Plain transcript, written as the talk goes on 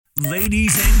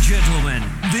Ladies and gentlemen,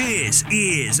 this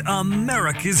is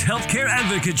America's Healthcare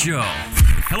Advocate Show.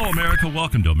 Hello, America.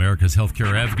 Welcome to America's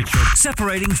Healthcare Advocate Show.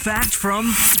 Separating fact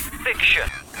from fiction.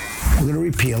 We're going to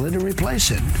repeal it and replace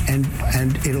it. And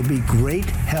it'll be great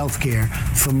health care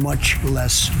for much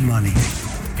less money.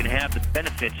 Can have the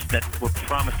benefits that were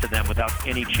promised to them without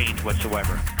any change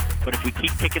whatsoever. But if we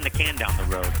keep kicking the can down the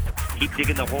road, keep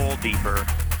digging the hole deeper,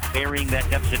 burying that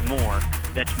deficit more,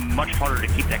 that's much harder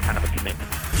to keep that kind of a commitment.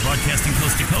 Broadcasting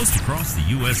coast to coast across the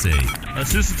USA.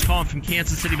 Susan's calling from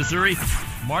Kansas City, Missouri.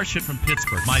 Marcia from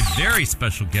Pittsburgh. My very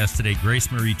special guest today,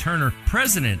 Grace Marie Turner,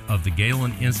 president of the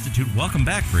Galen Institute. Welcome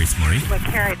back, Grace Marie. Well,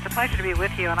 Cary, it's a pleasure to be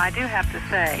with you, and I do have to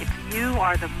say, you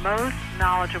are the most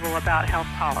knowledgeable about health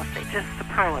policy, just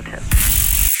superlative.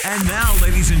 And now,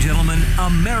 ladies and gentlemen,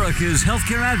 America's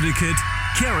Healthcare Advocate,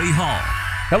 Cary Hall.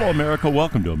 Hello, America.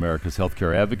 Welcome to America's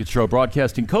Healthcare Advocate Show,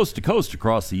 broadcasting coast to coast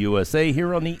across the USA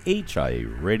here on the HIA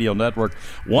Radio Network,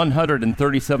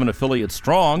 137 affiliates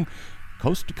strong,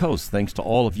 coast to coast, thanks to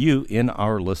all of you in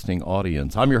our listening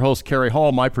audience. I'm your host, Cary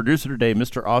Hall. My producer today,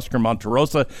 Mr. Oscar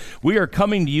Monterosa. We are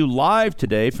coming to you live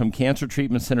today from Cancer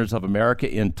Treatment Centers of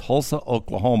America in Tulsa,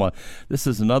 Oklahoma. This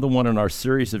is another one in our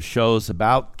series of shows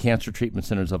about Cancer Treatment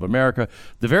Centers of America,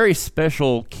 the very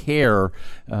special care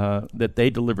that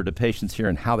they deliver to patients here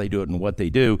and how they do it and what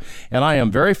they do. And I am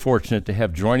very fortunate to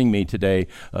have joining me today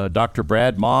Dr.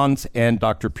 Brad Mons and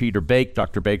Dr. Peter Bake.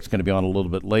 Dr. Bake's going to be on a little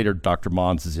bit later. Dr.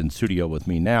 Mons is in studio with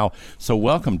me now. So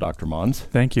welcome, Dr. Mons.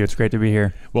 Thank you. It's great to be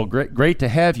here. Well, great to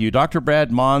have you. Dr.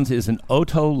 Brad Mons is an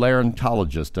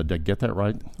otolaryngologist. Did I get that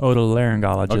right?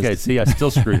 Otolaryngologist. Okay, see, I still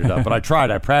screwed it up, but I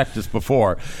tried. I practiced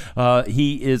before.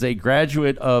 He is a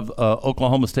graduate of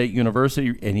Oklahoma State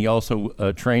University, and he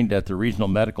also trained at the Regional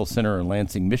Medical Center in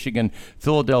Lansing, Michigan,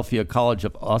 Philadelphia College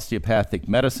of Osteopathic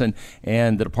Medicine,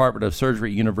 and the Department of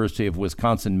Surgery, University of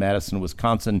Wisconsin-Madison,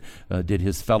 Wisconsin, did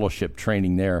his fellowship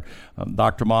training there.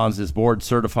 Dr. Mons is board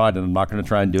certified, and I'm not going to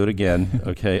try and do it again.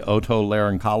 Okay,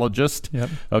 otolaryngologist. Yep.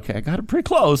 Okay, I got it pretty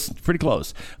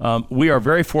close. We are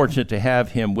very fortunate to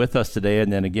have him with us today,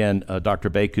 and then again, Dr.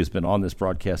 Bake, who's been on this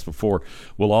broadcast before,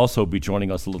 will also be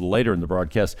joining us a little later in the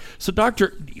broadcast. So,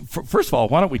 Doctor, first of all,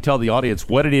 why don't we tell the audience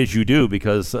what it is you do,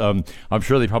 because I'm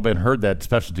sure they probably haven't heard that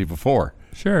specialty before.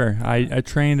 Sure. I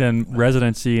trained in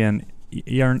residency in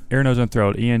ear, nose, and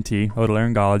throat, ENT,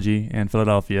 otolaryngology, in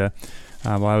Philadelphia.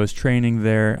 While I was training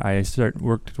there, I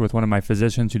worked with one of my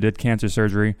physicians who did cancer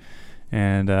surgery,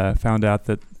 and found out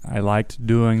that I liked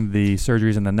doing the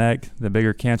surgeries in the neck, the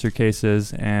bigger cancer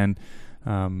cases, and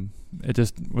it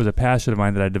just was a passion of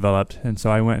mine that I developed. And so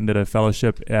I went and did a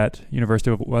fellowship at University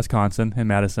of Wisconsin in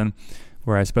Madison,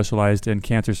 where I specialized in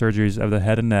cancer surgeries of the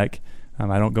head and neck.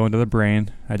 I don't go into the brain.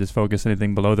 I just focus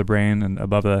anything below the brain and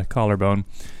above the collarbone.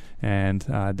 And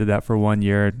did that for 1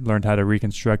 year, learned how to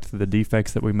reconstruct the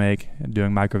defects that we make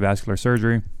doing microvascular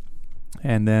surgery,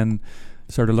 and then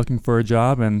started looking for a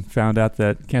job and found out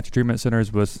that Cancer Treatment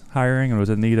Centers was hiring and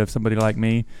was in need of somebody like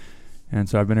me. And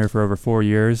so I've been here for over 4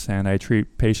 years, and I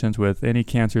treat patients with any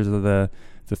cancers of the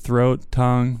throat,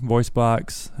 tongue, voice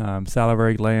box,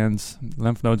 salivary glands,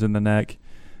 lymph nodes in the neck,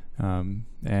 and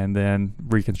then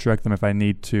reconstruct them if I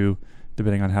need to,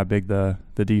 depending on how big the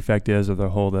defect is or the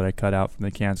hole that I cut out from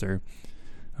the cancer.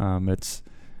 It's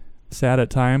sad at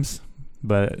times,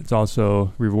 but it's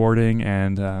also rewarding,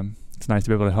 and it's nice to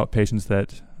be able to help patients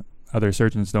that other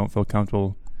surgeons don't feel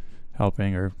comfortable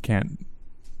helping or can't.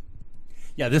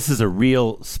 Yeah, this is a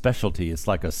real specialty. It's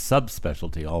like a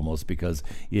subspecialty almost, because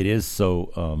it is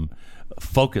so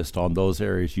focused on those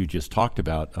areas you just talked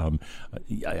about.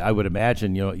 I would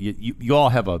imagine, you all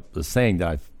have a saying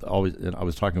that I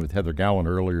was talking with Heather Gowan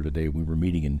earlier today. We were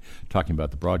meeting and talking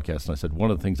about the broadcast, and I said one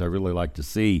of the things I really like to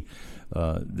see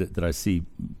that I see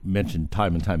mentioned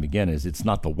time and time again is it's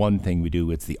not the one thing we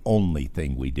do, it's the only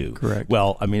thing we do. Correct.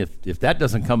 Well, I mean, if that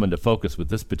doesn't come into focus with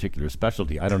this particular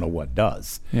specialty, I don't know what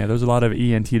does. Yeah, there's a lot of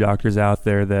ENT doctors out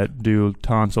there that do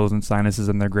tonsils and sinuses,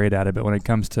 and they're great at it, but when it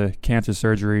comes to cancer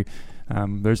surgery,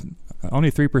 there's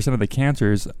only 3% of the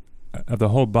cancers of the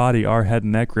whole body are head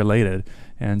and neck related,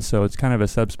 and so it's kind of a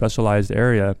subspecialized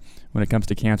area when it comes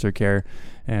to cancer care.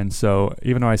 And so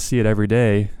even though I see it every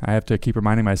day, I have to keep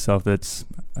reminding myself that it's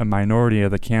a minority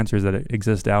of the cancers that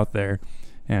exist out there.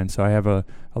 And so I have a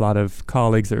lot of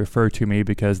colleagues that refer to me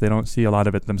because they don't see a lot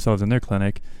of it themselves in their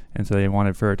clinic, and so they want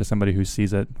to refer it to somebody who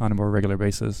sees it on a more regular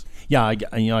basis. Yeah,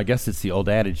 I guess it's the old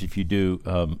adage: if you do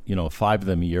 5 of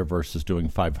them a year versus doing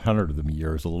 500 of them a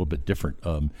year is a little bit different.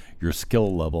 Your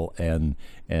skill level and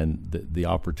the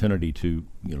opportunity to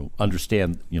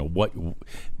understand what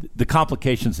the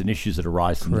complications and issues that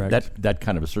arise from that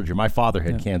kind of a surgery. My father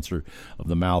had cancer of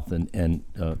the mouth, and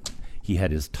he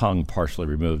had his tongue partially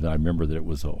removed, and I remember that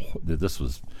this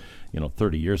was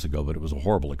 30 years ago, but it was a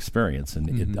horrible experience,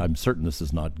 and I'm certain this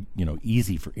is not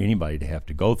easy for anybody to have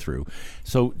to go through.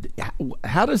 So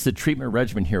how does the treatment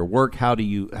regimen here work? How do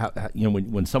you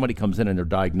when somebody comes in and they're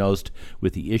diagnosed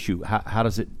with the issue, how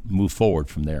does it move forward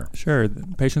from there? Sure.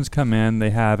 The patients come in,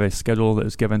 they have a schedule that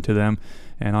is given to them,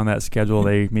 and on that schedule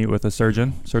they meet with a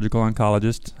surgical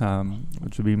oncologist,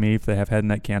 which would be me if they have head and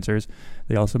neck cancers.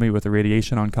 They also meet with a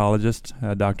radiation oncologist,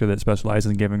 a doctor that specializes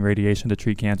in giving radiation to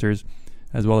treat cancers,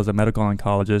 as well as a medical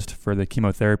oncologist for the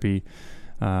chemotherapy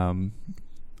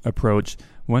approach.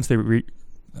 Once they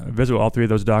visit all three of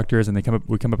those doctors, and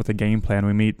we come up with a game plan.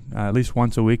 We meet at least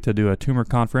once a week to do a tumor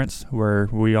conference where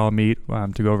we all meet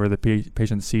to go over the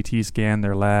patient's CT scan,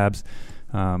 their labs.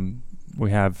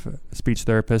 We have a speech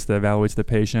therapist that evaluates the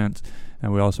patient,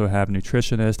 and we also have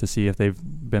nutritionists to see if they've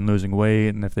been losing weight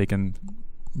and if they can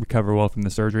recover well from the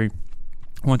surgery.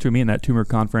 Once we meet in that tumor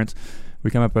conference, we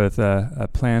come up with a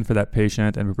plan for that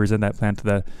patient, and we present that plan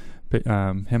to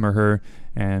him or her.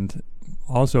 And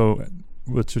also,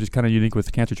 which is kind of unique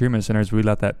with cancer treatment centers, we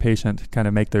let that patient kind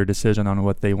of make their decision on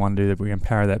what they want to do. That we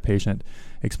empower that patient,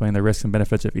 explain the risks and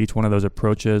benefits of each one of those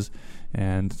approaches,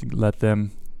 and let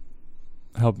them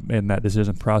help in that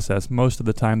decision process. Most of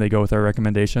the time, they go with our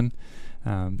recommendation.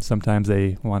 Sometimes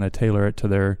they want to tailor it to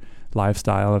their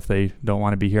lifestyle. If they don't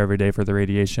want to be here every day for the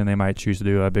radiation, they might choose to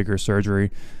do a bigger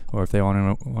surgery, or if they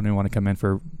only want to come in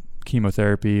for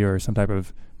chemotherapy or some type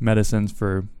of medicines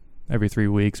for every 3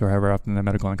 weeks, or however often the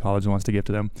medical oncologist wants to give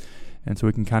to them. And so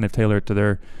we can kind of tailor it to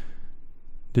their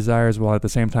desires while at the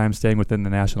same time staying within the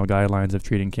national guidelines of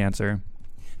treating cancer.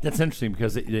 That's interesting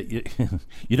because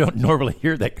you don't normally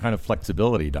hear that kind of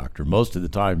flexibility, doctor. Most of the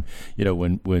time,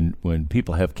 when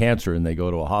people have cancer and they go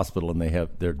to a hospital and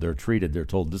they're treated, they're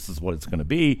told this is what it's going to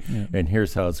be, and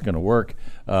here's how it's going to work,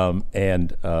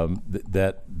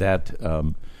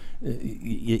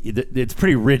 it's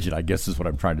pretty rigid, I guess is what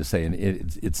I'm trying to say. And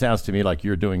it sounds to me like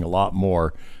you're doing a lot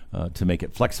more to make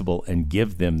it flexible and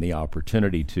give them the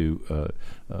opportunity to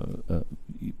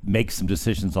make some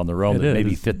decisions on their own that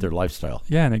maybe fit their lifestyle.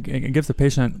 Yeah, and it gives the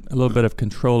patient a little bit of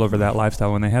control over that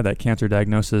lifestyle. When they have that cancer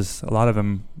diagnosis, a lot of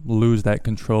them lose that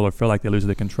control or feel like they lose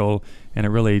the control, and it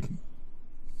really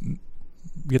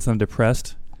gets them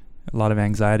depressed, a lot of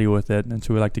anxiety with it, and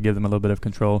so we like to give them a little bit of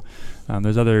control.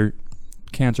 There's other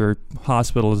cancer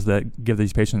hospitals that give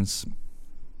these patients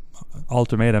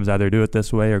ultimatums, either do it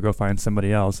this way or go find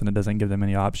somebody else, and it doesn't give them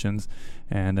any options.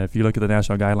 And if you look at the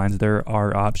national guidelines, there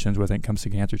are options when it comes to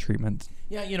cancer treatment.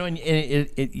 Yeah, and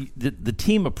the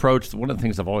team approach, one of the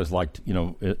things I've always liked,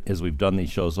 as we've done these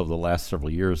shows over the last several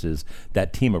years, is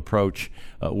that team approach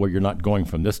where you're not going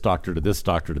from this doctor to this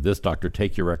doctor to this doctor,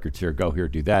 take your records here, go here,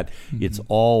 do that. Mm-hmm. It's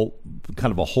all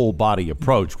kind of a whole body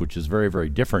approach, which is very, very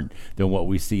different than what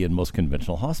we see in most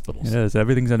conventional hospitals. It is.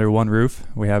 Everything's under one roof.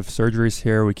 We have surgeries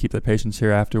here. We keep the patients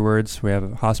here afterwards. We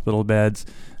have hospital beds,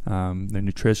 the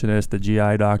nutritionist, the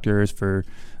GI doctors for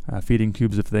feeding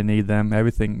tubes if they need them.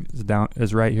 Everything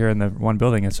is right here in the one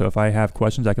building. And so if I have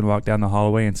questions, I can walk down the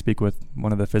hallway and speak with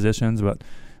one of the physicians about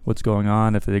what's going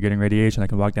on. If they're getting radiation, I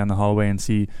can walk down the hallway and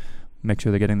make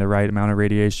sure they're getting the right amount of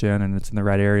radiation and it's in the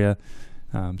right area.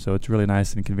 So it's really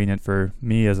nice and convenient for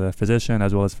me as a physician,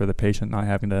 as well as for the patient not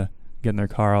having to get in their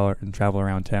car and travel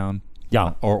around town.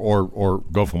 Yeah, or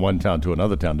go from one town to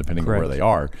another town, depending Correct. on where they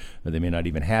are. They may not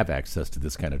even have access to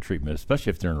this kind of treatment,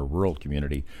 especially if they're in a rural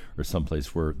community or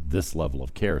someplace where this level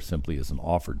of care simply isn't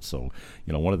offered. So,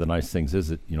 one of the nice things is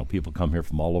that, people come here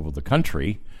from all over the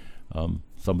country, some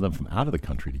of them from out of the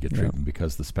country to get treatment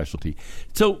because of the specialty.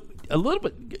 So a little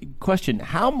bit question,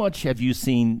 how much have you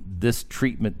seen this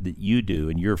treatment that you do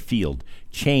in your field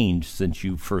change since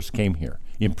you first came here,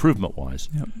 improvement-wise?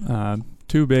 Yep.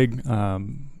 Two big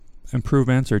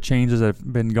improvements or changes that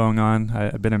have been going on.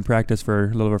 I've been in practice for a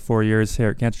little over 4 years here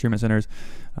at cancer treatment centers.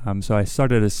 So I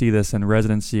started to see this in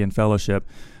residency and fellowship.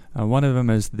 One of them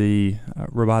is the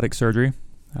robotic surgery.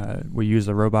 We use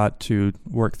a robot to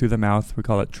work through the mouth. We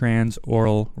call it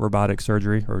transoral robotic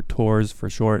surgery, or TORS for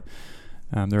short.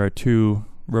 There are 2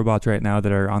 robots right now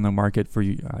that are on the market for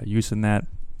use in that.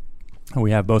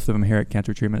 We have both of them here at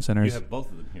cancer treatment centers. You have both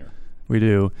of them here. We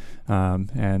do,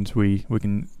 and we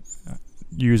can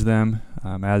use them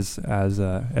as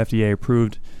FDA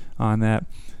approved on that.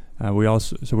 We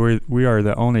are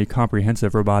the only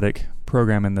comprehensive robotic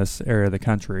program in this area of the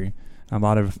country. A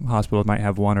lot of hospitals might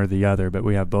have one or the other, but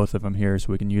we have both of them here,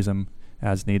 so we can use them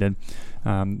as needed.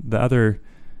 The other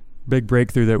big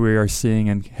breakthrough that we are seeing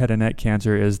in head and neck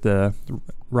cancer is the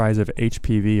rise of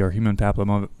HPV, or human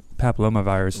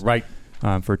papillomavirus, right,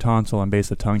 for tonsil and base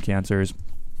of tongue cancers.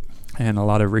 And a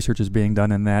lot of research is being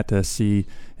done in that to see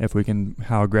if we can,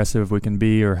 how aggressive we can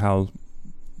be or how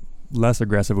less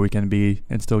aggressive we can be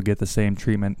and still get the same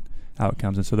treatment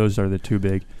outcomes. And so those are the two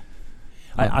big.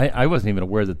 I wasn't even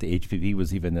aware that the HPV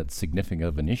was even that significant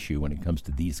of an issue when it comes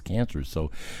to these cancers. So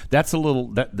that's a little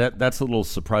that's a little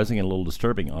surprising and a little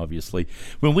disturbing, obviously.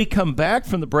 When we come back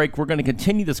from the break, we're going to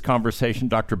continue this conversation.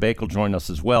 Dr. Bake will join us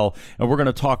as well, and we're going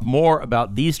to talk more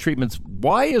about these treatments.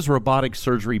 Why is robotic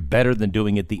surgery better than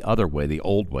doing it the other way, the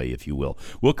old way, if you will?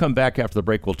 We'll come back after the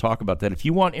break. We'll talk about that. If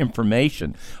you want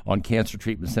information on Cancer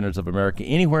Treatment Centers of America,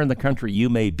 anywhere in the country you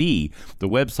may be, the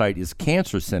website is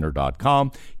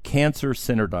cancercenter.com.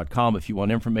 cancercenter.com. If you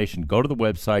want information, go to the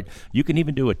website. You can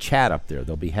even do a chat up there.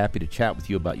 They'll be happy to chat with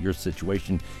you about your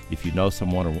situation. If you know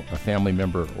someone or a family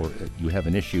member or you have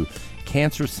an issue,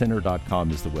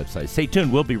 cancercenter.com is the website. Stay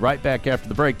tuned. We'll be right back after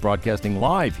the break, broadcasting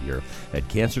live here at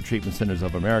Cancer Treatment Centers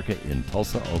of America in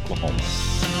Tulsa, Oklahoma.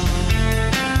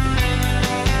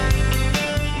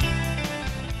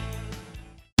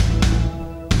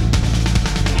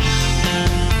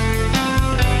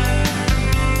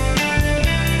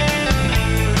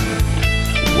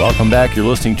 Welcome back. You're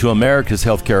listening to America's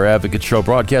Healthcare Advocate Show,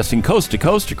 broadcasting coast to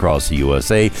coast across the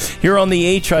USA. Here on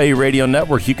the HIA Radio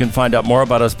Network, you can find out more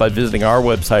about us by visiting our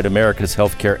website,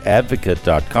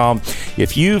 americashealthcareadvocate.com.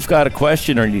 If you've got a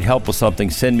question or need help with something,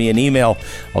 send me an email.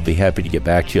 I'll be happy to get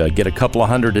back to you. I get a couple of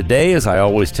hundred a day. As I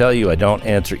always tell you, I don't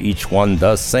answer each one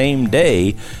the same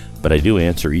day, but I do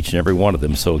answer each and every one of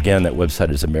them. So again, that website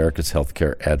is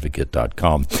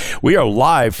americashealthcareadvocate.com. We are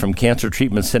live from Cancer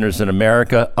Treatment Centers of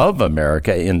America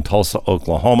in Tulsa,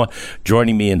 Oklahoma.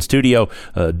 Joining me in studio,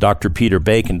 Dr. Peter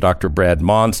Bake and Dr. Brad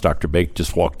Mons. Dr. Bake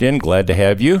just walked in. Glad to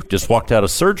have you. Just walked out of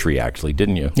surgery, actually,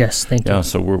 didn't you? Yes, thank you.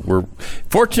 So we're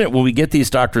fortunate when we get these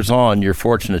doctors on. You're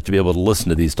fortunate to be able to listen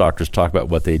to these doctors talk about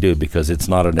what they do, because it's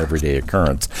not an everyday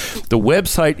occurrence. The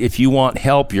website, if you want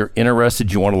help, you're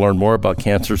interested, you want to learn more about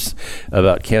Cancer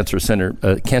Treatment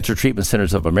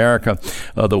Centers of America,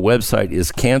 the website is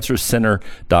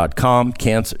cancercenter.com,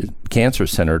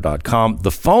 cancercenter.com.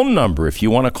 The phone number, if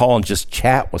you want to call and just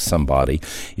chat with somebody,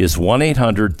 is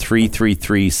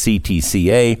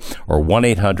 1-800-333-CTCA or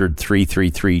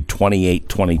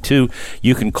 1-800-333-2822.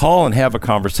 You can call and have a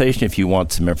conversation if you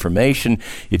want some information.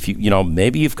 If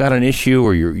maybe you've got an issue,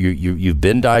 or you've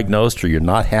been diagnosed, or you're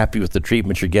not happy with the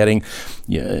treatment you're getting.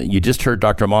 You just heard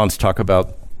Dr. Mons talk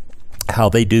about how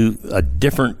they do the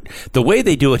way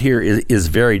they do it here is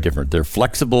very different. They're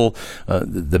flexible.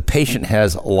 The patient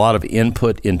has a lot of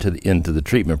input into the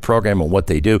treatment program and what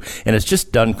they do, and it's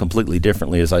just done completely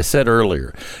differently. As I said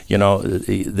earlier,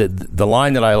 the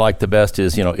line that I like the best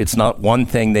is, it's not one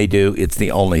thing they do, it's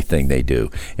the only thing they do,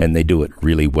 and they do it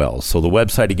really well. So the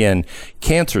website again,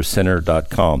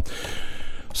 cancercenter.com.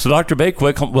 So, Dr. Bake,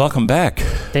 welcome back.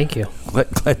 Thank you.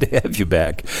 Glad to have you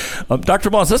back. Dr.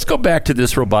 Mons, let's go back to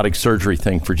this robotic surgery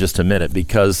thing for just a minute,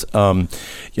 because,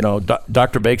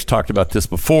 Dr. Bake's talked about this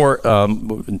before,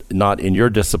 not in your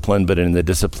discipline, but in the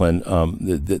discipline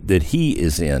that he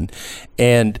is in.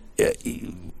 And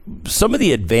some of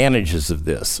the advantages of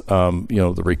this,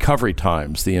 the recovery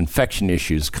times, the infection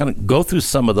issues, kind of go through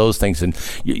some of those things. And,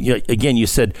 again, you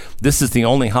said this is the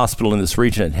only hospital in this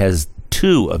region that has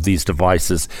 2 of these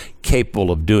devices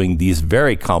capable of doing these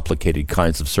very complicated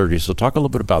kinds of surgery. So talk a little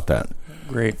bit about that.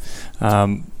 Great.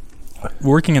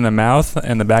 Working in the mouth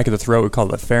and the back of the throat, we call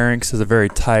it the pharynx, is a very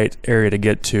tight area to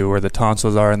get to, where the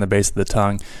tonsils are in the base of the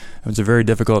tongue. It's a very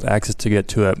difficult access to get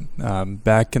to it.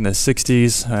 Back in the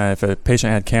 60s, if a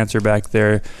patient had cancer back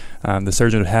there, the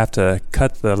surgeon would have to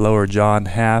cut the lower jaw in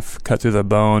half, cut through the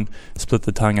bone, split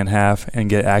the tongue in half, and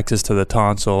get access to the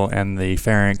tonsil and the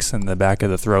pharynx and the back of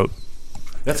the throat.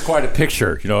 That's quite a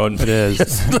picture, And it is.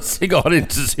 Listening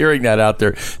audience is hearing that out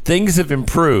there. Things have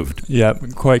improved. Yeah,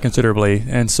 quite considerably.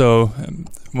 And so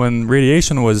when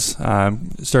radiation was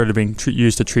started being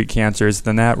used to treat cancers,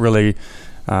 then that really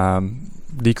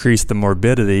decreased the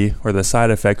morbidity or the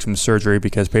side effects from surgery,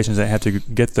 because patients didn't have to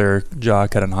get their jaw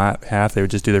cut in half. They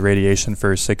would just do the radiation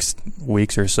for 6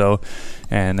 weeks or so,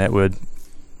 and that would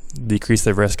decrease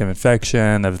the risk of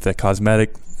infection, of the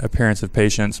cosmetic appearance of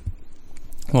patients.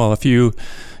 Well, a few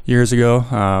years ago,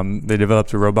 they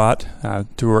developed a robot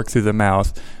to work through the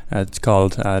mouth. It's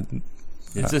called...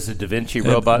 Is this a Da Vinci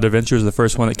robot? Da Vinci was the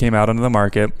first one that came out onto the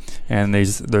market, and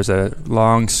there's a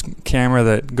long camera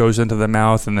that goes into the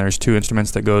mouth, and there's 2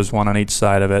 instruments that goes one on each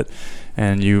side of it,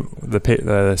 and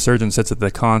the surgeon sits at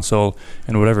the console,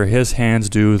 and whatever his hands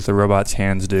do, the robot's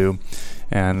hands do.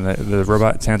 and the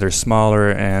robot hands are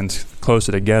smaller and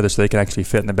closer together, so they can actually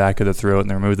fit in the back of the throat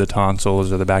and remove the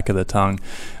tonsils or the back of the tongue,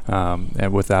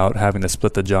 and without having to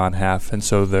split the jaw in half. And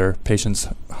so their patients'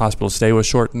 hospital stay was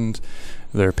shortened,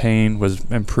 their pain was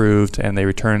improved, and they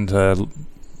returned to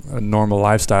a normal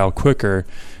lifestyle quicker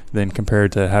than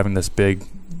compared to having this big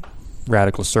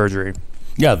radical surgery.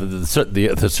 Yeah,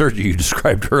 the surgery you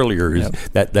described earlier is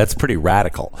that's pretty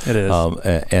radical. It is,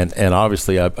 and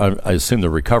obviously, I assume the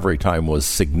recovery time was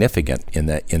significant in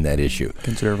that issue.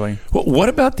 Considerably. Well, what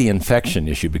about the infection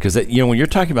issue? Because when you're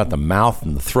talking about the mouth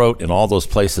and the throat and all those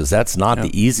places, that's not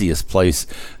the easiest place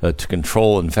to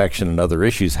control infection and other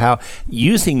issues. How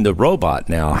using the robot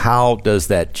now? How does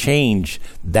that change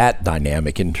that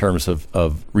dynamic in terms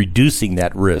of reducing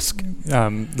that risk?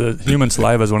 The human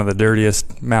saliva is one of the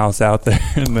dirtiest mouths out there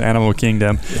in the animal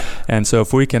kingdom, and so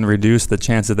if we can reduce the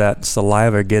chance of that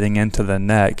saliva getting into the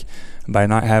neck by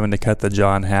not having to cut the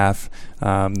jaw in half,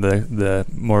 the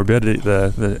morbidity,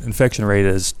 the infection rate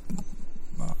is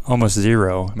almost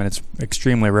zero. I mean, it's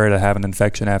extremely rare to have an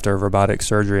infection after a robotic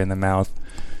surgery in the mouth.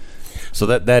 So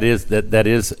that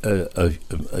is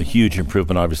a huge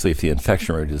improvement. Obviously, if the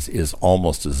infection rate is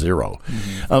almost a zero.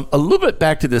 Mm-hmm. A little bit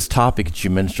back to this topic that you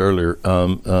mentioned earlier,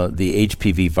 the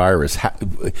HPV virus.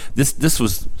 This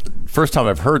was first time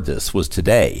I've heard this was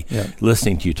today. Yeah.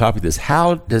 Listening to you talk about this,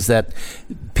 how does that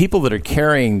people that are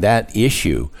carrying that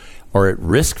issue are at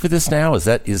risk for this now? Is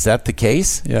that the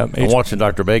case? Yeah. I'm watching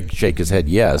Dr. Begg shake his head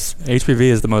yes. HPV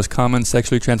is the most common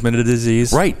sexually transmitted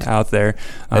disease out there.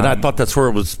 And I thought that's where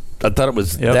it was. I thought it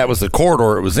was that was the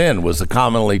corridor it was in, was a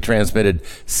commonly transmitted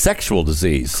sexual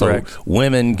disease. Correct. So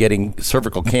women getting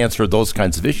cervical cancer, those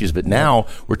kinds of issues. But now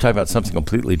we're talking about something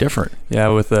completely different. Yeah,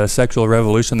 with the sexual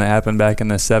revolution that happened back in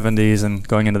the 70s and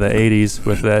going into the 80s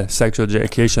with the sexual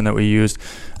education that we used,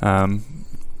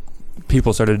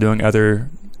 people started doing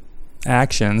other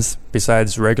actions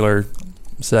besides regular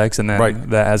sex, and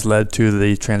then that has led to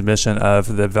the transmission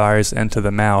of the virus into the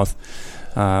mouth,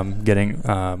 getting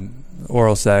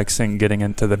oral sex and getting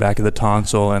into the back of the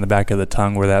tonsil and the back of the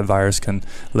tongue where that virus can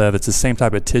live. It's the same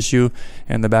type of tissue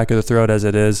in the back of the throat as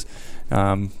it is,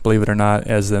 believe it or not,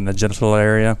 as in the genital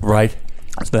area. Right.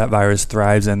 So that virus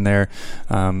thrives in there.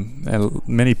 And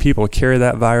many people carry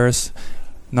that virus.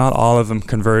 Not all of them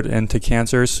convert into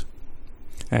cancers.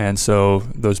 And so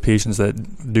those patients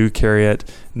that do carry it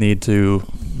need to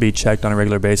be checked on a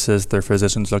regular basis. Their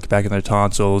physicians look back in their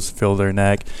tonsils, feel their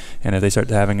neck, and if they start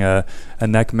having a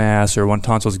neck mass or one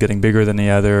tonsil is getting bigger than the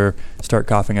other, start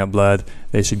coughing up blood,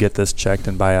 they should get this checked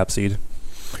and biopsied.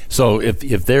 So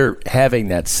if they're having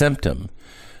that symptom,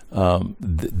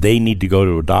 they need to go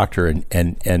to a doctor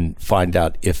and find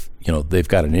out if they've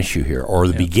got an issue here or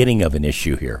the beginning of an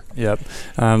issue here. Yep.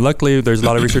 Luckily, there's a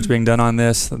lot of research being done on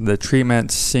this. The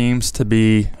treatment seems to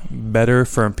be better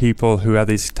for people who have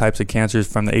these types of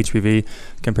cancers from the HPV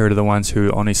compared to the ones who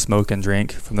only smoke and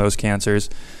drink from those cancers.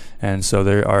 And so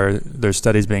there's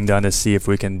studies being done to see if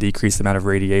we can decrease the amount of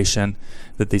radiation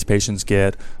that these patients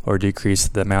get or decrease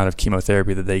the amount of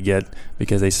chemotherapy that they get,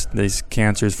 because these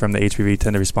cancers from the HPV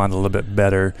tend to respond a little bit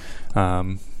better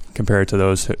compared to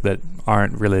those that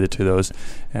aren't related to those.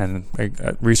 And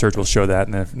research will show that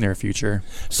in the near future.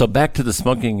 So back to the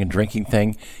smoking and drinking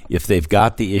thing, if they've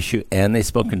got the issue and they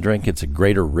smoke and drink, it's a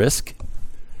greater risk?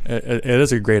 It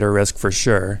is a greater risk for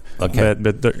sure. Okay.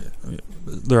 But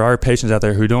there are patients out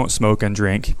there who don't smoke and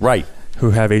drink, right,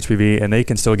 who have HPV, and they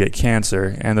can still get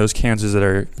cancer. And those cancers that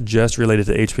are just related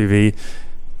to HPV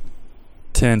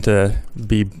tend to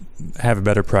have a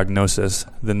better prognosis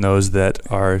than those that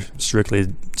are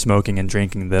strictly smoking and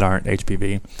drinking that aren't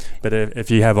HPV. But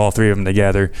if you have all three of them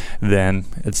together, then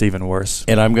it's even worse.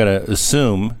 And I'm going to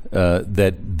assume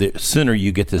that the sooner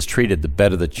you get this treated, the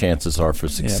better the chances are for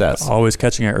success. Yeah, always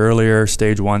catching it earlier,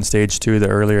 stage 1, stage 2, the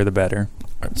earlier the better.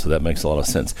 All right, so that makes a lot of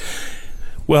sense.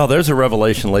 Well, there's a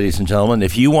revelation, ladies and gentlemen.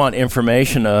 If you want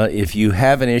information, if you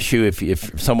have an issue,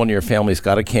 if someone in your family's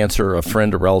got a cancer, a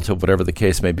friend, a relative, whatever the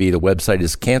case may be, the website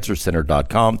is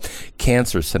cancercenter.com,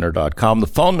 cancercenter.com. The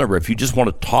phone number, if you just want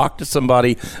to talk to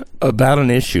somebody about an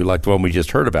issue like the one we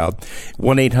just heard about,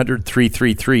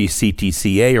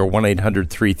 1-800-333-CTCA or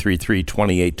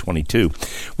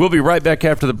 1-800-333-2822. We'll be right back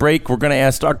after the break. We're going to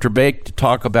ask Dr. Bake to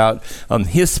talk about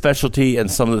his specialty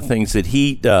and some of the things that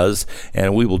he does,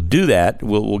 and we will do that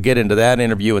we'll get into that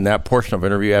interview and that portion of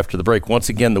interview after the break. Once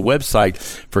again, the website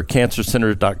for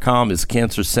cancercenter.com is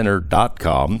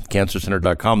cancercenter.com.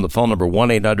 Cancercenter.com. The phone number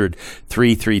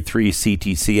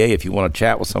 1-800-333-CTCA. If you want to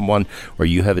chat with someone or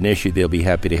you have an issue, they'll be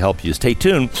happy to help you. Stay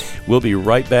tuned. We'll be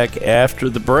right back after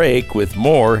the break with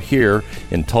more here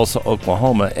in Tulsa,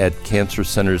 Oklahoma at Cancer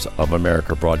Centers of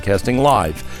America, broadcasting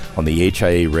live on the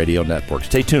HIA Radio Network.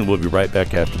 Stay tuned. We'll be right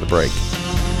back after the break.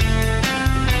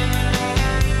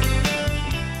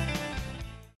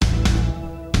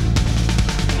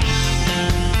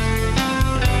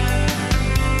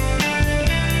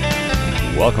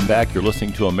 Welcome back. You're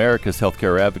listening to America's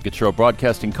Healthcare Advocate Show,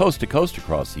 broadcasting coast to coast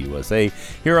across the USA.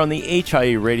 Here on the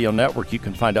HIA Radio Network, you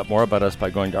can find out more about us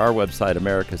by going to our website,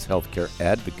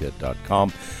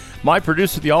 americashealthcareadvocate.com. My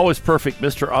producer, the always perfect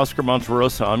Mr. Oscar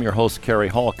Monterosa. I'm your host, Cary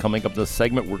Hall. Coming up in this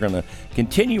segment, we're going to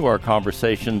continue our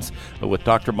conversations with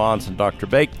Dr. Mons and Dr.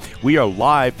 Bake. We are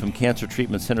live from Cancer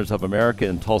Treatment Centers of America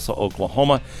in Tulsa,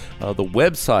 Oklahoma. The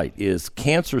website is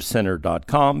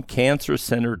cancercenter.com,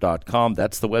 cancercenter.com.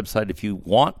 That's the website if you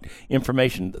want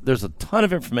information. There's a ton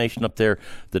of information up there.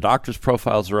 The doctor's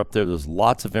profiles are up there. There's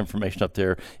lots of information up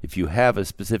there. If you have a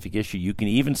specific issue, you can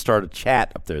even start a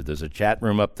chat up there. There's a chat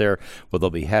room up there where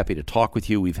they'll be happy to talk with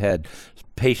you. We've had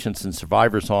patients and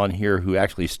survivors on here who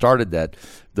actually started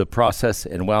the process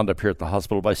and wound up here at the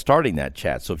hospital by starting that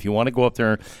chat. So if you want to go up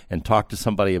there and talk to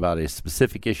somebody about a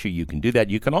specific issue, you can do that.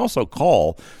 You can also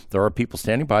call. There are people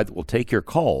standing by that will take your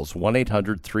calls.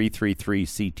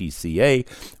 1-800-333-CTCA,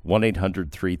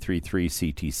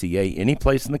 1-800-333-CTCA. Any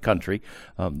place in the country,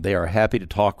 they are happy to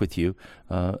talk with you.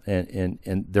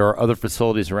 And there are other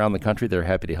facilities around the country that are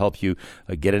happy to help you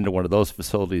get into one of those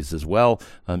facilities as well,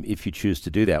 if you choose to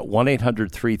do that.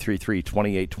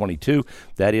 1-800-333-2822.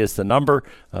 That is the number.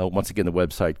 Once again, the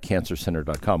website,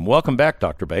 cancercenter.com. Welcome back,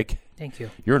 Dr. Bake. Thank you.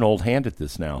 You're an old hand at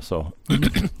this now. So,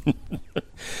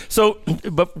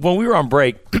 but when we were on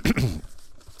break,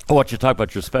 I want you to talk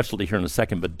about your specialty here in a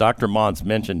second, but Dr. Mons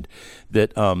mentioned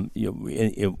that in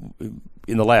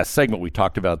the last segment we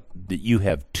talked about that you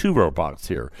have two robots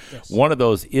here. Yes. One of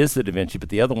those is the Da Vinci, but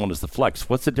the other one is the Flex.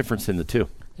 What's the difference in the two?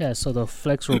 Yeah, so the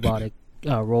Flex robotic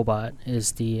robot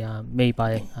is the made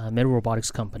by Meta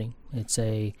Robotics company. It's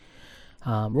a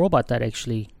robot that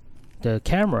actually the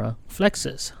camera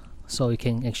flexes, so it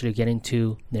can actually get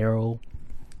into narrow,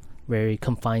 very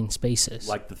confined spaces.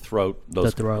 Like the throat?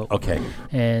 The throat. Okay.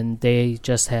 And they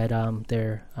just had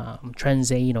their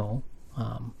transanal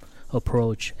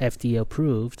approach FDA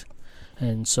approved,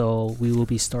 and so we will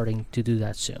be starting to do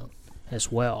that soon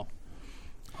as well,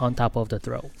 on top of the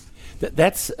throat.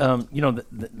 That's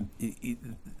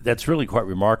that's really quite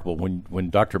remarkable. When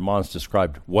Dr. Mons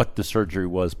described what the surgery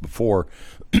was before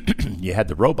you had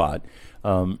the robot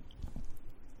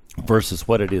versus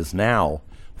what it is now,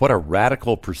 what a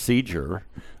radical procedure.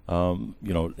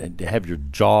 And to have your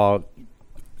jaw,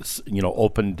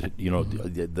 opened,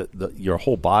 your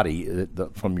whole body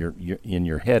from your in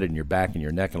your head and your back and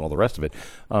your neck and all the rest of it.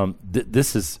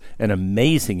 This is an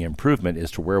amazing improvement as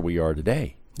to where we are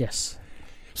today. Yes.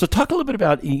 So talk a little bit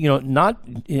about,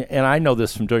 and I know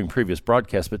this from doing previous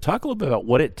broadcasts, but talk a little bit about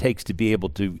what it takes to be able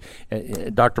to,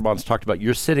 Dr. Mons talked about,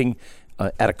 you're sitting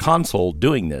at a console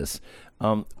doing this.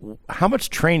 How much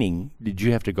training did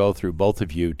you have to go through, both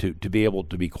of you, to be able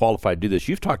to be qualified to do this?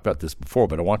 You've talked about this before,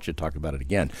 but I want you to talk about it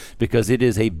again, because it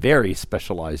is a very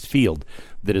specialized field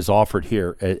that is offered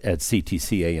here at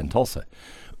CTCA in Tulsa.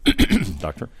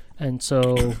 Doctor? And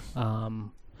so,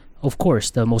 of course,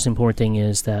 the most important thing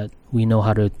is that we know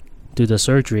how to do the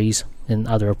surgeries and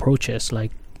other approaches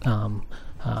like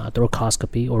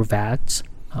thoracoscopy or VATS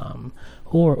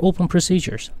or open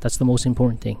procedures. That's the most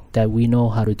important thing, that we know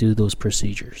how to do those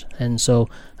procedures. And so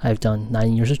I've done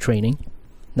 9 years of training,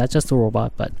 not just the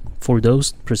robot, but for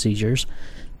those procedures.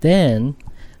 Then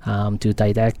do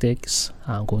didactics,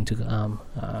 going to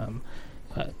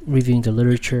reviewing the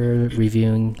literature,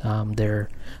 reviewing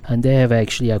and they have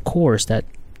actually a course that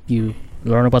you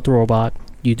learn about the robot,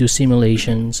 you do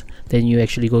simulations, then you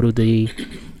actually go to the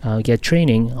get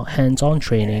training, hands-on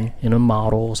training in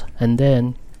models, and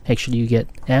then actually you get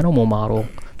animal model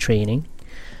training.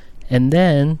 And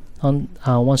then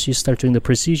once you start doing the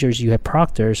procedures, you have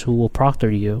proctors who will proctor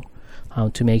you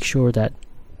to make sure that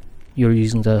you're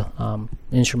using the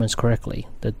instruments correctly.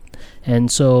 And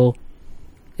so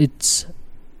it's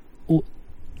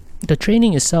the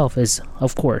training itself is,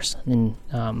 of course,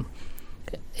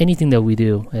 anything that we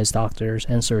do as doctors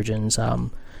and surgeons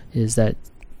is that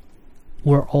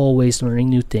we're always learning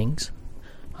new things,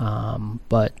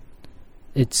 but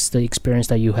it's the experience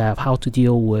that you have, how to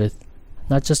deal with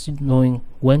not just knowing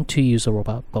when to use a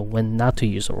robot, but when not to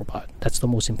use a robot. That's the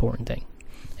most important thing.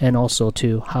 and also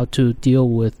to how to deal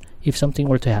with if something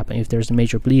were to happen, if there's a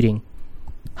major bleeding,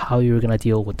 how you're going to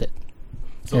deal with it.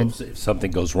 So if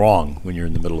something goes wrong when you're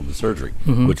in the middle of the surgery,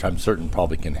 which I'm certain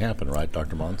probably can happen, right,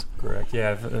 Dr. Mons? Correct.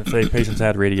 Yeah, if the patients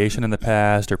had radiation in the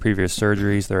past or previous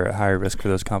surgeries, they're at higher risk for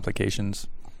those complications.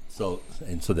 So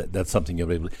that's something you'll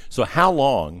be able to. So how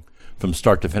long from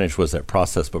start to finish was that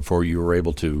process before you were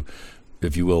able to,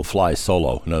 if you will, fly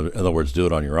solo? In other words, do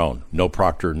it on your own. No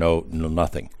proctor, no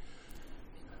nothing.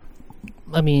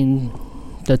 I mean,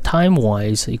 the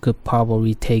time-wise, it could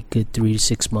probably take 3 to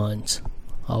 6 months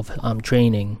of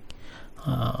training.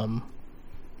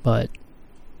 But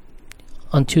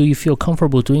until you feel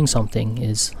comfortable doing something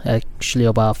is actually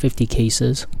about 50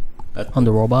 cases on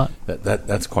the robot.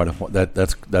 That's quite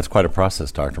a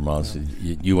process, Dr. Mons.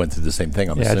 You went through the same thing.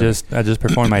 I just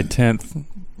performed my 10th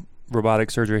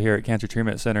robotic surgery here at Cancer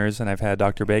Treatment Centers, and I've had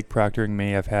Dr. Bake proctoring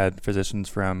me. I've had physicians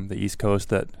from the East Coast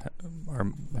that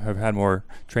have had more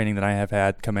training than I have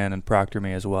had come in and proctor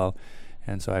me as well.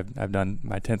 And so I've done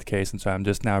my 10th case, and so I'm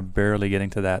just now barely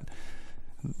getting to that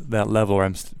level where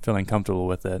I'm feeling comfortable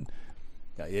with it.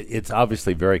 It's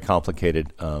obviously very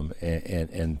complicated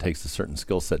and takes a certain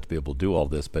skill set to be able to do all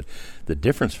this, but the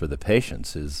difference for the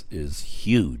patients is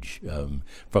huge,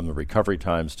 from the recovery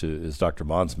times to, as Dr.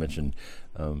 Mons mentioned,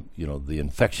 the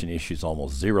infection issue is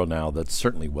almost zero now. That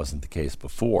certainly wasn't the case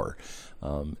before.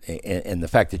 And the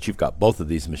fact that you've got both of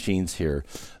these machines here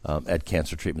at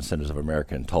Cancer Treatment Centers of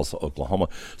America in Tulsa, Oklahoma.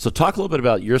 So talk a little bit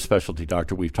about your specialty,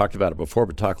 doctor. We've talked about it before,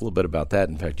 but talk a little bit about that.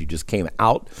 In fact, you just came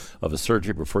out of a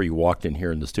surgery before you walked in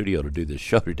here in the studio to do this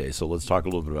show today. So let's talk a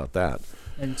little bit about that.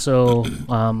 And so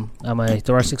I'm a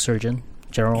thoracic surgeon,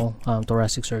 general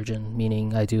thoracic surgeon,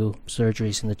 meaning I do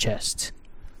surgeries in the chest,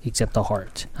 except the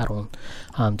heart. I don't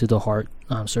do the heart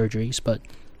surgeries, but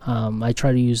I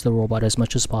try to use the robot as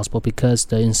much as possible because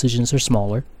the incisions are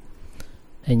smaller,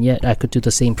 and yet I could do the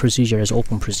same procedure as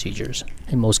open procedures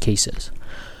in most cases.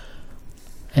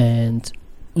 And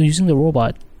using the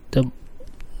robot,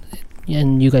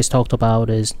 and you guys talked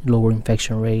about is lower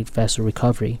infection rate, faster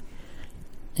recovery.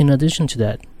 In addition to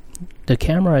that, the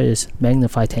camera is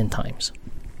magnified 10 times.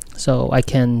 So I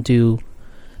can do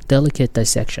delicate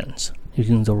dissections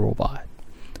using the robot.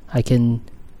 I can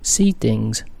see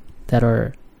things that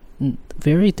are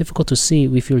very difficult to see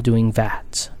if you're doing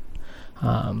VATS.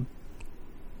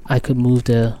 I could move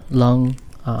the lung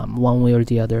one way or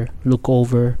the other, look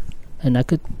over, and I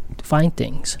could find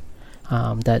things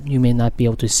that you may not be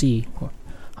able to see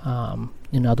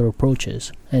in other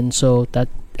approaches. And so that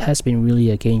has been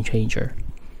really a game changer.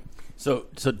 So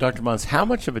Dr. Mons, how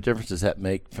much of a difference does that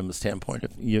make from the standpoint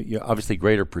of you obviously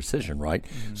greater precision, right?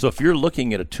 Mm-hmm. So if you're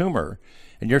looking at a tumor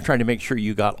and you're trying to make sure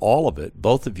you got all of it,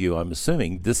 both of you, I'm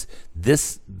assuming this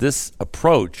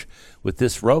approach with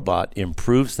this robot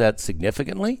improves that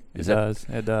significantly? It does.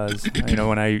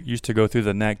 When I used to go through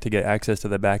the neck to get access to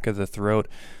the back of the throat,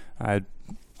 I'd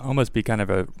almost be kind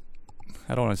of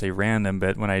I don't want to say random,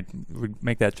 but when I would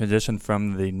make that transition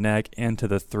from the neck into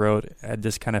the throat, I'd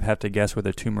just kind of have to guess where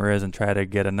the tumor is and try to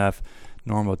get enough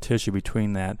normal tissue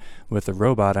between that. With the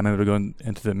robot, I'm able to go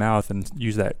into the mouth and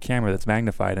use that camera that's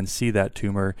magnified and see that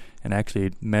tumor and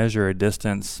actually measure a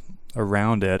distance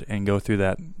around it and go through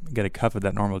that, get a cuff of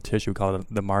that normal tissue. We call it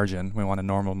the margin. We want a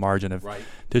normal margin of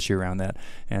tissue around that.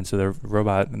 And so the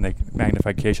robot and the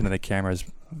magnification of the camera has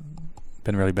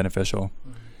been really beneficial.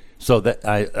 So that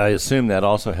I assume that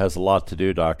also has a lot to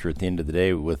do, doctor, at the end of the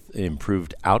day with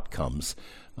improved outcomes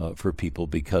for people,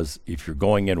 because if you're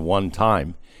going in one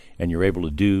time and you're able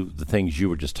to do the things you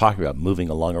were just talking about, moving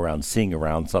a lung around, seeing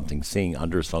around something, seeing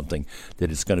under something,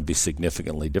 that it's going to be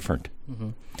significantly different. Mm-hmm.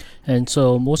 And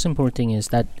so most important thing is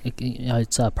that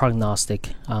it's a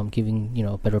prognostic,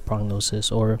 giving better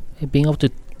prognosis, or being able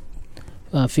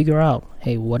to figure out,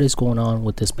 hey, what is going on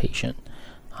with this patient.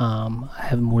 I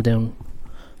have more than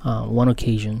one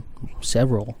occasion,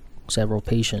 several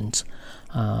patients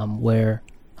where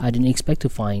I didn't expect to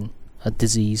find a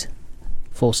disease,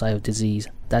 foci of disease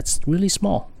that's really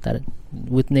small, that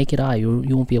with naked eye you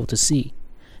won't be able to see,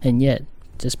 and yet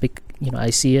just I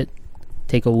see it,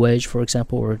 take a wedge for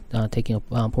example, or taking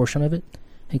a portion of it,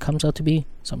 it comes out to be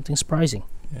something surprising.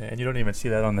 And you don't even see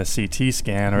that on the CT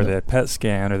scan or the PET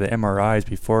scan or the MRIs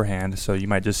beforehand. So you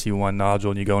might just see one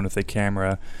nodule and you go in with the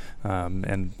camera,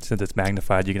 and since it's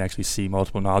magnified, you can actually see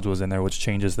multiple nodules in there, which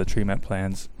changes the treatment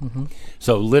plans. Mm-hmm.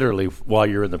 So literally, while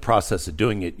you're in the process of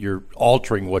doing it, you're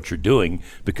altering what you're doing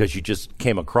because you just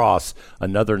came across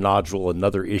another nodule,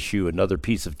 another issue, another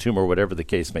piece of tumor, whatever the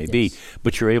case may be,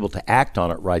 but you're able to act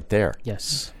on it right there.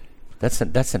 Yes.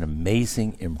 That's an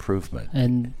amazing improvement.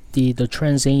 And the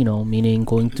transanal, meaning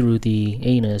going through the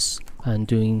anus and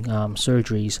doing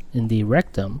surgeries in the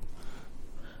rectum,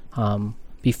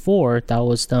 before that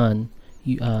was done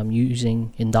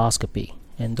using endoscopy,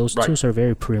 and those tools are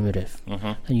very primitive,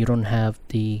 and you don't have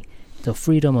the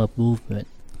freedom of movement.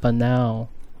 But now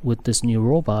with this new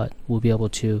robot, we'll be able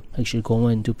to actually go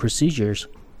in and do procedures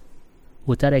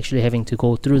without actually having to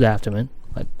go through the abdomen,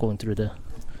 like going through the...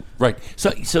 Right.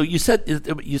 So you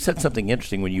said something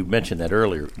interesting when you mentioned that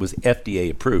earlier. It was FDA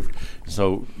approved.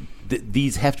 So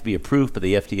these have to be approved by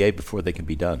the FDA before they can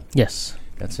be done. Yes.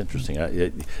 That's interesting.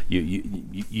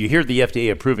 You hear the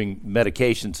FDA approving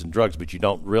medications and drugs, but you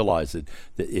don't realize that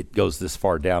it goes this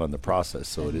far down in the process,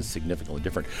 so it is significantly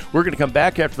different. We're going to come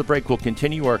back after the break. We'll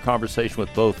continue our conversation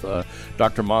with both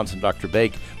Dr. Mons and Dr.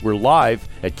 Bake. We're live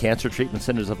at Cancer Treatment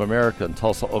Centers of America in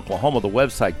Tulsa, Oklahoma. The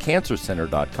website,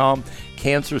 cancercenter.com,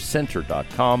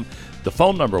 cancercenter.com. The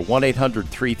phone number,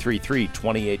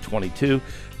 1-800-333-2822.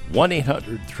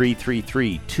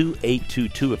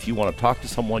 1-800-333-2822. If you want to talk to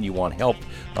someone, you want help,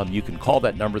 you can call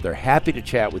that number. They're happy to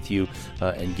chat with you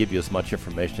and give you as much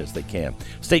information as they can.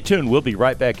 Stay tuned. We'll be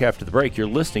right back after the break. You're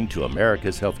listening to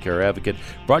America's Healthcare Advocate,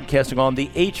 broadcasting on the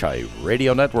HIA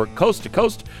Radio Network, coast to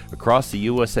coast across the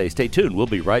USA. Stay tuned. We'll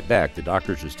be right back. The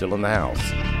doctors are still in the house.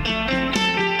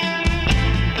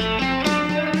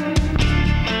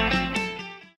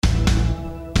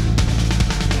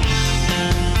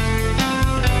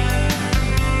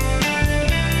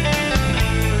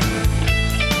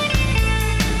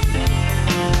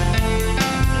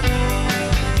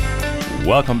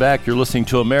 Welcome back. You're listening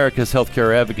to America's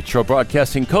Healthcare Advocate Show,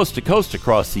 broadcasting coast to coast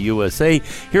across the USA.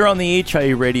 Here on the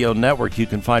HIA Radio Network, you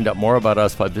can find out more about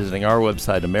us by visiting our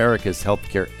website,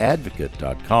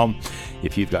 americashealthcareadvocate.com.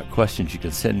 If you've got questions, you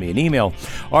can send me an email.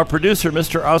 Our producer,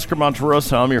 Mr. Oscar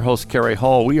Monterosa. I'm your host, Cary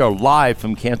Hall. We are live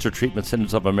from Cancer Treatment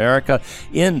Centers of America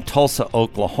in Tulsa,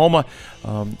 Oklahoma.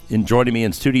 Joining me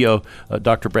in studio,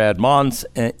 Dr. Brad Mons.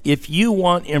 If you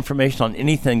want information on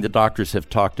anything the doctors have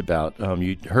talked about,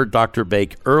 you heard Dr.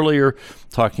 Bake earlier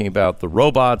talking about the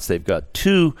robots. They've got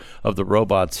two of the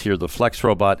robots here, the Flex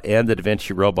robot and the Da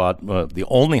Vinci robot, the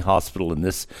only hospital in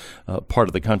this part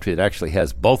of the country that actually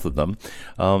has both of them.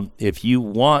 If you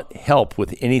want help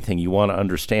with anything, you want to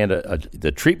understand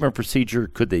the treatment procedure,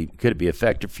 could it be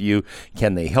effective for you?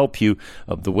 Can they help you?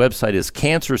 The website is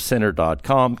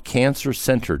cancercenter.com, cancercenter.com.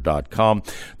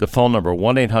 The phone number,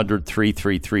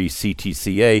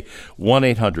 1-800-333-CTCA,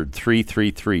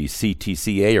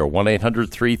 1-800-333-CTCA, or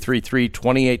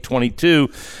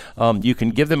 1-800-333-2822. You can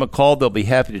give them a call. They'll be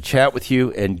happy to chat with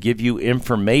you and give you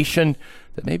information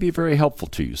that may be very helpful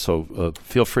to you. So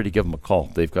feel free to give them a call.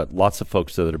 They've got lots of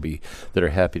folks that are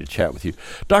happy to chat with you.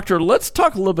 Doctor, let's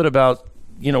talk a little bit about,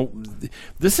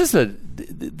 this is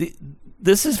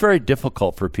very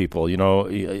difficult for people.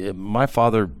 My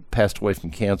father passed away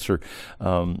from cancer.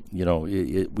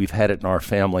 We've had it in our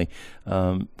family.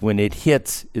 When it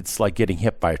hits, it's like getting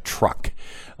hit by a truck.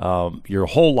 Your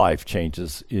whole life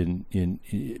changes in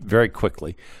very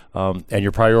quickly, and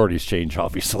your priorities change,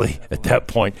 obviously, at that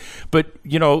point. But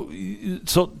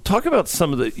so talk about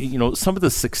some of the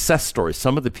success stories,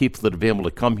 some of the people that have been able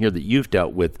to come here that you've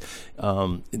dealt with,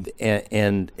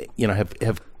 and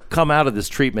have come out of this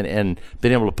treatment and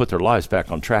been able to put their lives back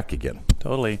on track again.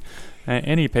 Totally.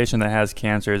 Any patient that has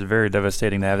cancer is very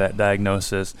devastating to have that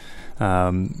diagnosis.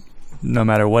 No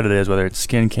matter what it is, whether it's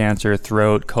skin cancer,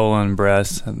 throat, colon,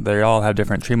 breast, they all have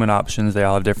different treatment options. They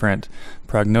all have different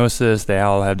prognosis. They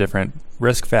all have different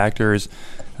risk factors,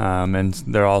 and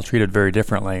they're all treated very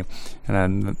differently.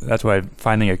 And that's why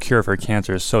finding a cure for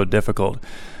cancer is so difficult.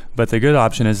 But the good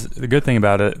thing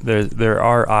about it, there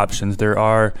are options. There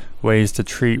are ways to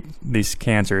treat these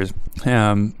cancers.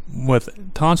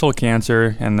 With tonsil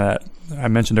cancer, and that I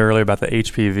mentioned earlier about the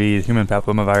HPV, human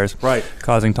papillomavirus,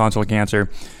 causing tonsil cancer,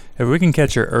 if we can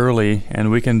catch it early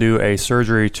and we can do a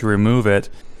surgery to remove it,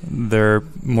 their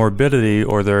morbidity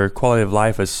or their quality of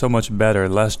life is so much better.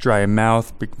 Less dry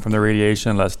mouth from the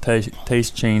radiation, less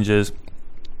taste changes,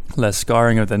 less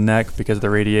scarring of the neck because of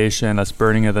the radiation, less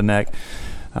burning of the neck.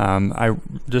 I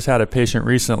just had a patient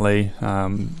recently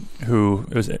who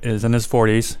is in his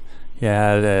 40s. He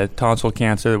had a tonsil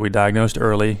cancer that we diagnosed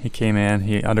early. He came in.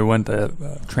 He underwent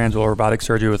a transoral robotic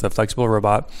surgery with a flexible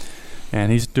robot,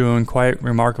 and he's doing quite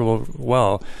remarkable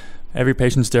well. Every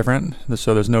patient's different,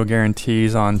 so there's no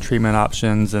guarantees on treatment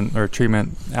options or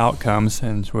treatment outcomes,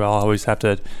 and we always have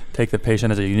to take the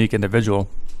patient as a unique individual.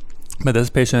 But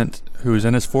this patient, who's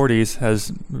in his 40s, has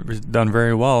done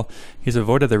very well. He's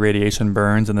avoided the radiation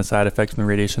burns and the side effects from the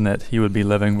radiation that he would be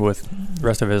living with the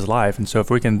rest of his life. And so if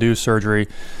we can do surgery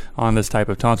on this type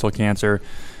of tonsil cancer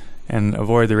and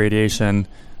avoid the radiation,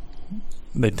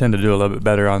 they tend to do a little bit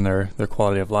better on their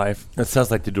quality of life. That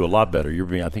sounds like they do a lot better.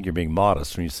 I think you're being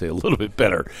modest when you say a little bit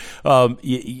better.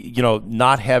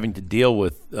 Not having to deal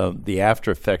with the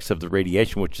after effects of the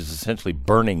radiation, which is essentially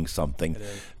burning something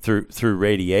through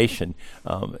radiation,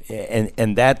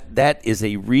 and that is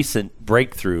a recent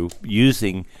breakthrough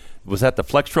using. Was that the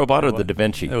Flex robot or the Da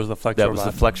Vinci? It was the Flex robot. That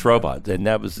was the Flex robot, and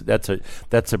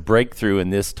that's a breakthrough in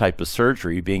this type of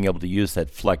surgery, being able to use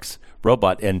that Flex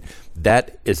robot, and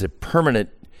that is a permanent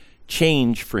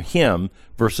change for him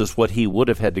versus what he would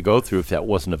have had to go through if that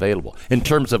wasn't available, in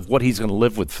terms of what he's going to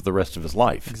live with for the rest of his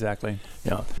life. Exactly.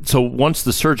 Yeah. So once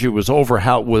the surgery was over,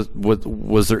 how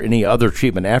was there any other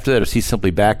treatment after that, or is he simply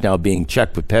back now being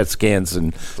checked with PET scans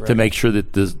and to make sure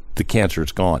that the cancer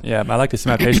is gone? Yeah, I like to see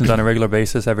my patients on a regular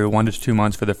basis every 1 to 2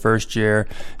 months for the first year,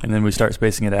 and then we start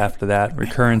spacing it after that.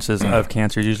 Recurrences of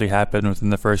cancer usually happen within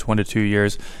the first 1 to 2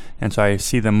 years, and so I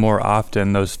see them more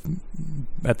often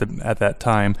at that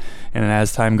time. And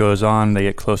as time goes on, they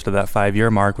get close to that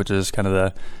 5-year mark, which is kind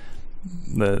of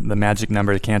the magic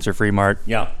number, the cancer-free mark.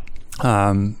 Yeah.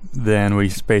 Then we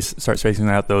start spacing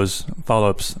out those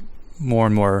follow-ups more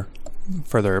and more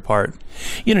further apart.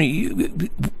 You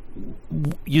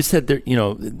said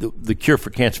that the cure for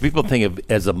cancer, people think of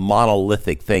as a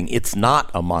monolithic thing. It's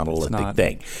not a monolithic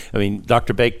thing. I mean,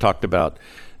 Dr. Bake talked about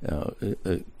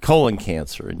colon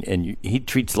cancer, and he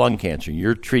treats lung cancer.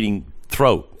 You're treating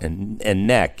throat and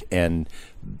neck and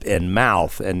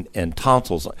mouth and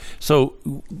tonsils. So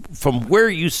from where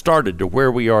you started to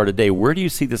where we are today, where do you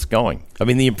see this going? I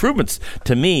mean, the improvements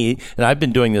to me, and I've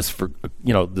been doing this for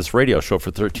this radio show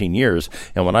for 13 years,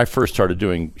 and when I first started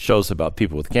doing shows about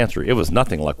people with cancer, it was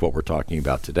nothing like what we're talking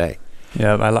about today.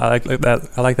 Yeah, I like that.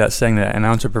 I like that saying that an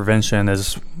ounce of prevention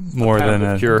is more than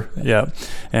a cure. Yeah,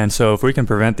 and so if we can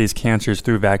prevent these cancers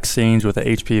through vaccines with the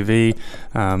HPV,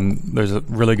 there's a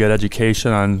really good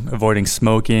education on avoiding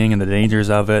smoking and the dangers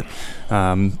of it,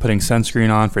 putting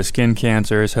sunscreen on for skin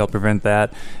cancers, help prevent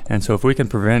that. And so if we can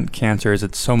prevent cancers,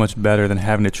 it's so much better than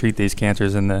having to treat these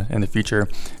cancers in the future.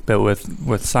 But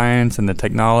with science and the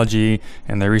technology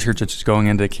and the research that's going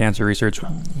into cancer research,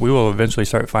 we will eventually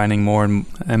start finding more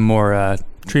and more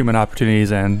treatment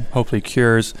opportunities and hopefully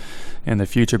cures in the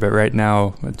future. But right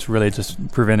now, it's really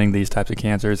just preventing these types of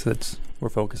cancers that's we're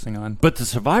focusing on. But the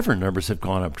survivor numbers have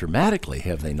gone up dramatically,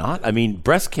 have they not? I mean,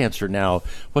 breast cancer now,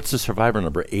 what's the survivor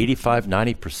number? 85,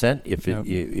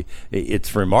 90%?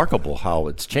 It's remarkable how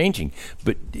it's changing.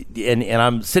 But and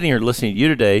I'm sitting here listening to you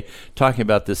today talking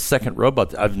about this second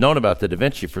robot. I've known about the Da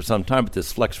Vinci for some time, but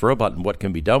this Flex robot and what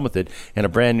can be done with it, and a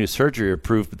brand new surgery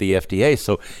approved with the FDA.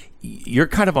 So you're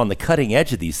kind of on the cutting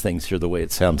edge of these things here, the way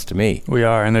it sounds to me. We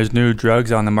are, and there's new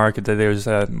drugs on the market. There's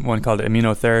one called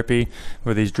immunotherapy,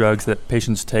 where these drugs that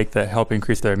patients take that help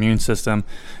increase their immune system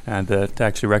and to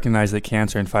actually recognize the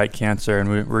cancer and fight cancer,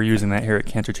 and we're using that here at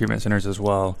cancer treatment centers as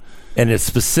well. And it's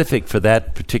specific for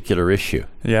that particular issue.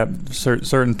 Yeah,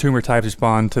 certain tumor types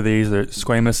respond to these. There's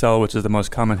squamous cell, which is the most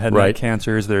common head and neck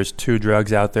cancers. There's 2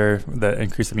 drugs out there that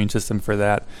increase the immune system for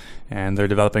that, and they're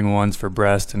developing ones for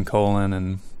breast and colon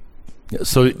and.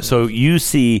 So you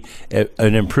see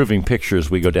an improving picture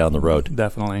as we go down the road.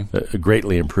 Definitely. A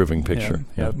greatly improving picture.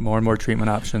 Yeah, more and more treatment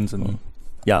options. And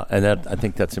yeah, and I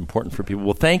think that's important for people.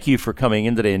 Well, thank you for coming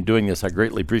in today and doing this. I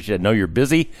greatly appreciate it. I know you're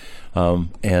busy,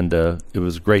 and it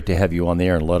was great to have you on the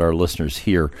air and let our listeners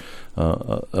hear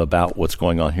about what's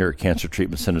going on here at Cancer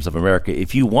Treatment Centers of America.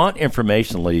 If you want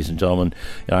information, ladies and gentlemen,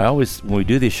 when we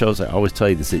do these shows, I always tell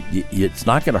you this: it's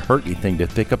not going to hurt anything to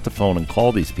pick up the phone and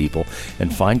call these people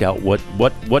and find out what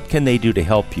can they do to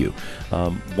help you.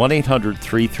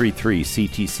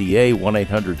 1-800-333-CTCA,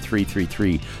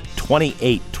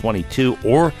 1-800-333-2822,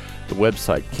 or the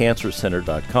website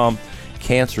cancercenter.com.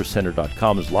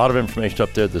 cancercenter.com. There's a lot of information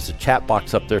up there. There's a chat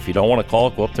box up there. If you don't want to call,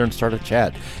 go up there and start a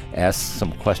chat. Ask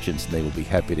some questions, and they will be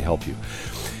happy to help you.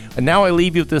 And now I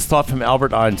leave you with this thought from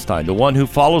Albert Einstein. The one who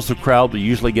follows the crowd will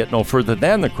usually get no further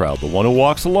than the crowd. The one who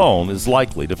walks alone is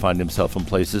likely to find himself in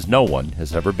places no one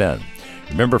has ever been.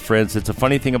 Remember, friends, it's a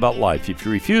funny thing about life. If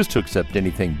you refuse to accept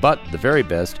anything but the very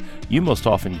best, you most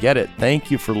often get it.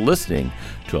 Thank you for listening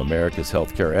to America's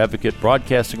Healthcare Advocate,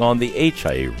 broadcasting on the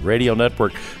HIA Radio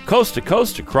Network, coast to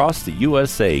coast across the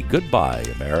USA. Goodbye,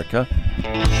 America.